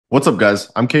What's up, guys?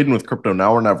 I'm Caden with Crypto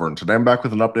Now or Never, and today I'm back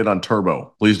with an update on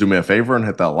Turbo. Please do me a favor and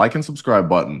hit that like and subscribe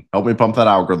button. Help me pump that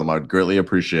algorithm. I would greatly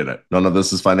appreciate it. None of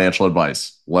this is financial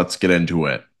advice. Let's get into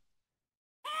it.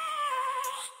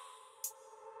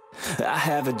 I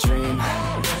have a dream,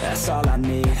 that's all I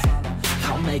need.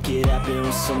 I'll make it happen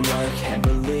with some work and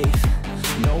belief.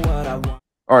 Know what I want.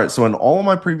 Alright, so in all of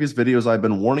my previous videos, I've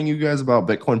been warning you guys about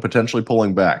Bitcoin potentially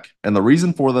pulling back. And the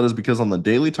reason for that is because on the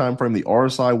daily time frame, the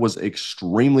RSI was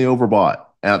extremely overbought.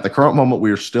 And at the current moment, we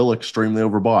are still extremely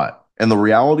overbought. And the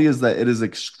reality is that it is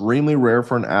extremely rare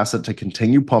for an asset to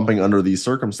continue pumping under these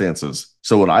circumstances.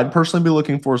 So what I'd personally be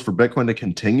looking for is for Bitcoin to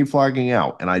continue flagging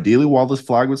out. And ideally, while this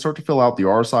flag would start to fill out, the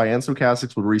RSI and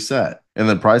stochastics would reset. And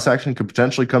then price action could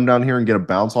potentially come down here and get a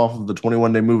bounce off of the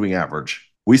 21-day moving average.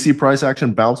 We see price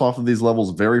action bounce off of these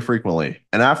levels very frequently.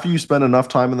 And after you spend enough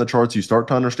time in the charts, you start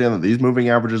to understand that these moving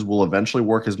averages will eventually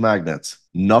work as magnets.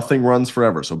 Nothing runs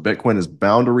forever, so Bitcoin is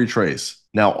bound to retrace.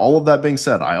 Now, all of that being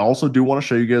said, I also do want to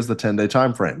show you guys the 10-day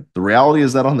time frame. The reality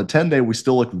is that on the 10-day, we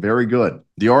still look very good.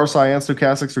 The RSI and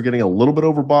stochastics are getting a little bit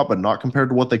overbought, but not compared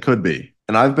to what they could be.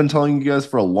 And I've been telling you guys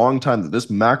for a long time that this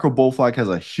macro bull flag has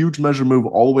a huge measure move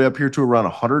all the way up here to around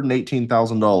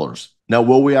 $118,000. Now,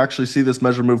 will we actually see this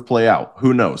measure move play out?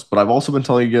 Who knows? But I've also been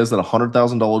telling you guys that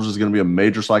 $100,000 is going to be a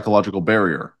major psychological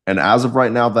barrier. And as of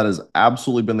right now, that has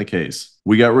absolutely been the case.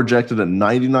 We got rejected at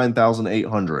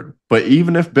 99,800. But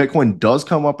even if Bitcoin does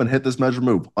come up and hit this measure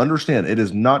move, understand it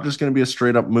is not just going to be a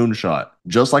straight up moonshot.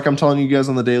 Just like I'm telling you guys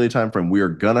on the daily time frame, we are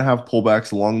going to have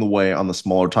pullbacks along the way on the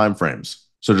smaller time frames.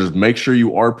 So just make sure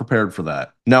you are prepared for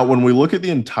that. Now, when we look at the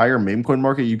entire meme coin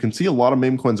market, you can see a lot of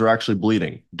meme coins are actually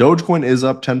bleeding. Dogecoin is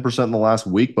up 10% in the last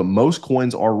week, but most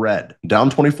coins are red.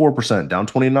 Down 24%, down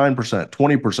 29%, 20%,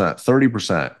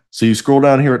 30%. So you scroll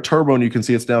down here at Turbo and you can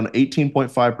see it's down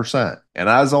 18.5%. And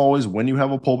as always, when you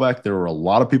have a pullback, there are a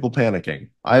lot of people panicking.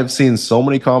 I have seen so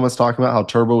many comments talking about how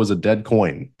Turbo is a dead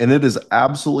coin. And it is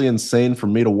absolutely insane for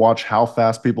me to watch how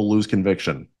fast people lose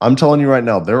conviction. I'm telling you right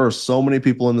now, there are so many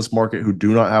people in this market who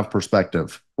do not have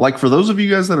perspective. Like, for those of you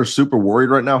guys that are super worried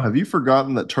right now, have you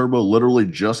forgotten that Turbo literally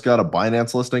just got a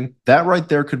Binance listing? That right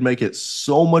there could make it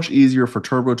so much easier for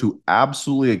Turbo to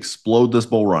absolutely explode this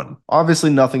bull run.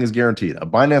 Obviously, nothing is guaranteed. A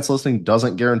Binance listing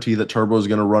doesn't guarantee that Turbo is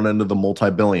going to run into the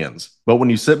multi-billions. But when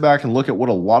you sit back and look at what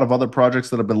a lot of other projects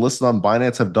that have been listed on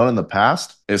Binance have done in the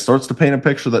past, it starts to paint a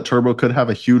picture that Turbo could have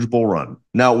a huge bull run.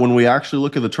 Now, when we actually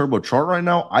look at the Turbo chart right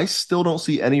now, I still don't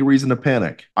see any reason to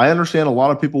panic. I understand a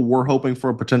lot of people were hoping for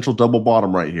a potential double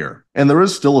bottom right here. And there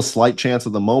is still a slight chance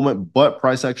at the moment, but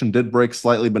price action did break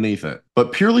slightly beneath it.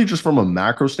 But purely just from a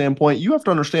macro standpoint, you have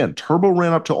to understand Turbo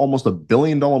ran up to almost $1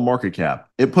 billion market cap.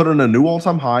 It put in a new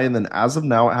all-time high, and then as of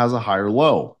now, it has a higher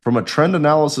low. From a trend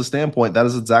analysis standpoint, that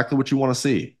is exactly what you want to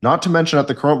see. Not to mention, at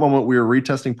the current moment, we are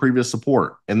retesting previous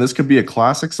support, and this could be a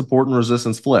classic support and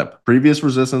resistance flip. Previous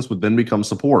resistance would then become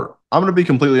support. I'm going to be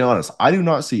completely honest, I do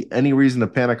not see any reason to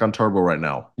panic on Turbo right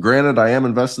now. Granted, I am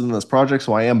invested in this project,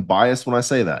 so I am biased when I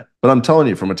say that. But I'm telling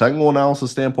you, from a technical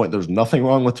analysis standpoint, there's nothing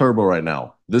wrong with Turbo right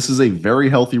now. This is a very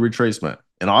healthy retracement.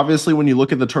 And obviously, when you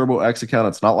look at the Turbo X account,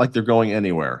 it's not like they're going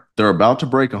anywhere. They're about to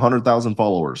break 100,000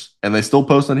 followers. And they still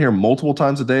post on here multiple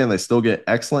times a day, and they still get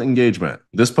excellent engagement.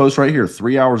 This post right here,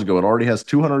 3 hours ago, it already has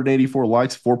 284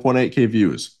 likes, 4.8K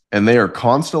views. And they are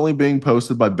constantly being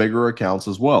posted by bigger accounts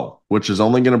as well, which is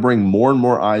only going to bring more and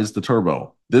more eyes to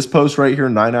Turbo. This post right here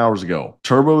 9 hours ago.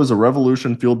 Turbo is a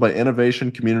revolution fueled by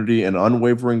innovation, community, and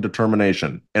unwavering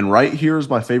determination. And right here is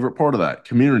my favorite part of that,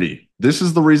 community. This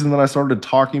is the reason that I started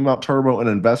talking about Turbo and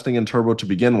investing in Turbo to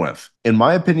begin with. In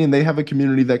my opinion, they have a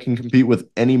community that can compete with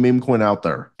any meme coin out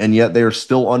there, and yet they are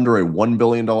still under a $1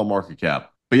 billion market cap.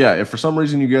 But yeah, if for some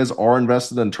reason you guys are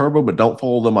invested in Turbo but don't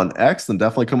follow them on X, then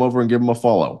definitely come over and give them a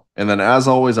follow. And then as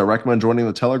always, I recommend joining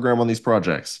the Telegram on these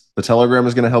projects. The Telegram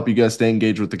is going to help you guys stay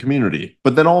engaged with the community.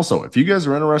 But then also, if you guys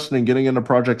are interested in getting into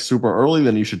projects super early,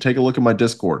 then you should take a look at my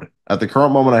Discord. At the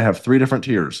current moment, I have 3 different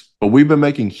tiers, but we've been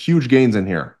making huge gains in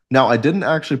here. Now, I didn't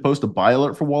actually post a buy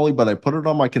alert for Wally, but I put it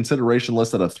on my consideration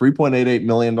list at a $3.88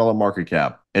 million market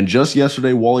cap. And just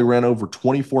yesterday, Wally ran over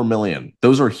 24 million.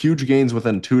 Those are huge gains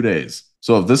within 2 days.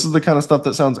 So if this is the kind of stuff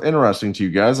that sounds interesting to you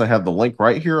guys, I have the link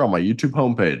right here on my YouTube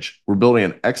homepage. We're building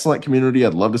an excellent community.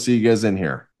 I'd love to see you guys in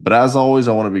here. But as always,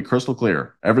 I want to be crystal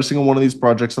clear. Every single one of these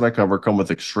projects that I cover come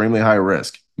with extremely high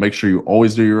risk. Make sure you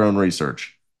always do your own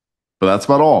research. But that's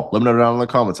about all. Let me know down in the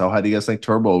comments how high do you guys think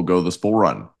Turbo will go this full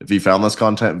run. If you found this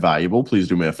content valuable, please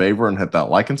do me a favor and hit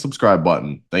that like and subscribe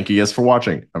button. Thank you guys for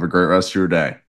watching. Have a great rest of your day.